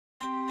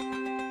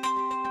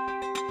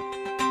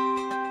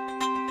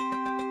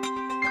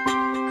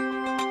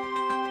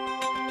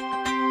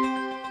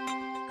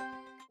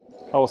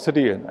Our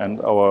city and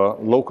our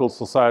local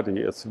society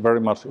is very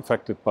much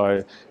affected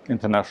by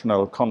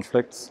international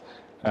conflicts,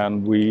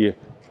 and we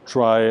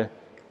try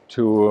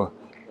to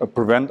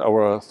prevent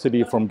our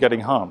city from getting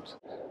harmed.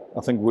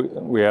 I think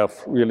we have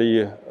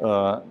really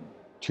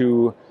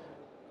two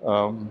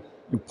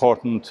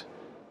important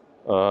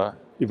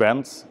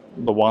events.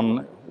 The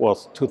one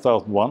was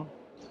 2001,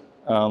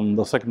 and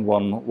the second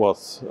one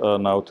was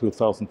now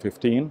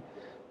 2015.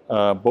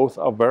 Both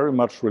are very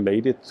much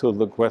related to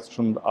the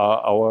question,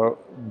 are our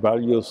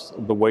values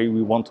the way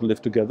we want to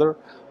live together?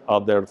 Are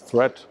they a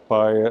threat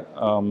by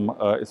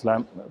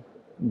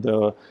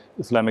the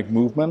Islamic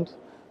Movement,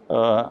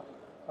 I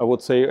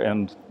would say,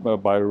 and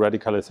by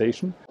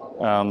radicalisation?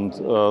 And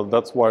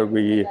that's why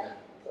we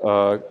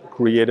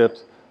created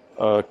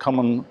a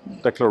common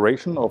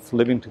declaration of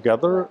living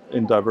together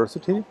in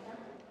diversity.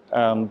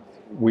 And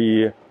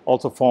we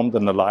also formed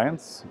an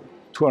alliance.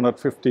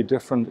 250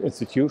 different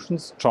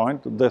institutions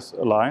joined this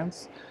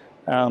alliance,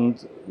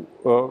 and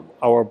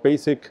our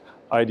basic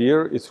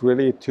idea is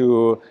really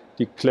to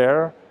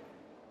declare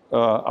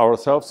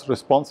ourselves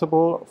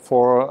responsible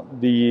for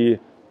the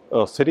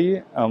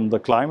city and the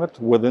climate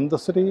within the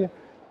city,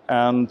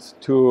 and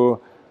to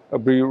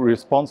be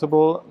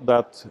responsible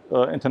that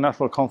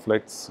international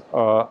conflicts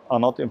are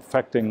not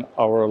affecting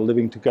our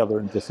living together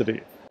in the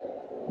city.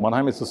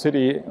 Mannheim is a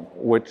city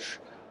which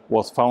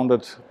was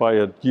founded by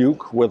a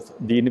duke with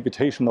the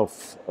invitation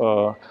of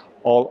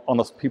all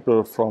honest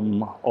people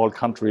from all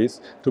countries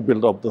to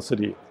build up the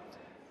city.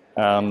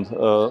 And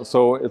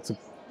so it's a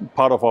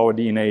part of our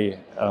DNA,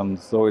 and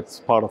so it's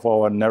part of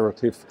our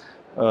narrative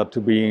to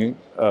be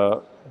a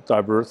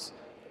diverse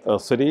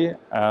city.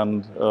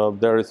 And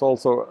there is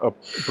also a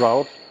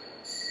proud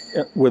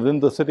within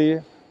the city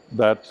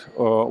that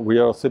we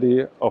are a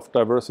city of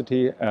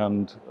diversity,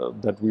 and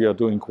that we are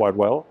doing quite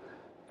well,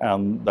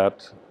 and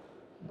that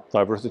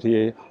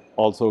diversity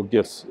also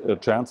gives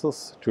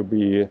chances to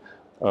be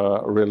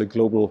a really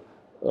global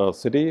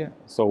city.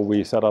 So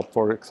we set up,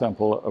 for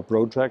example, a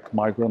project,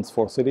 Migrants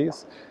for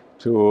Cities,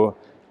 to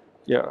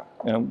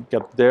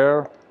get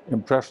their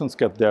impressions,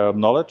 get their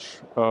knowledge,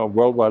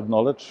 worldwide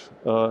knowledge,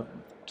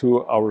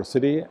 to our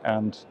city,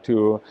 and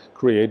to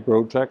create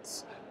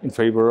projects in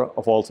favor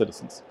of all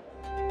citizens.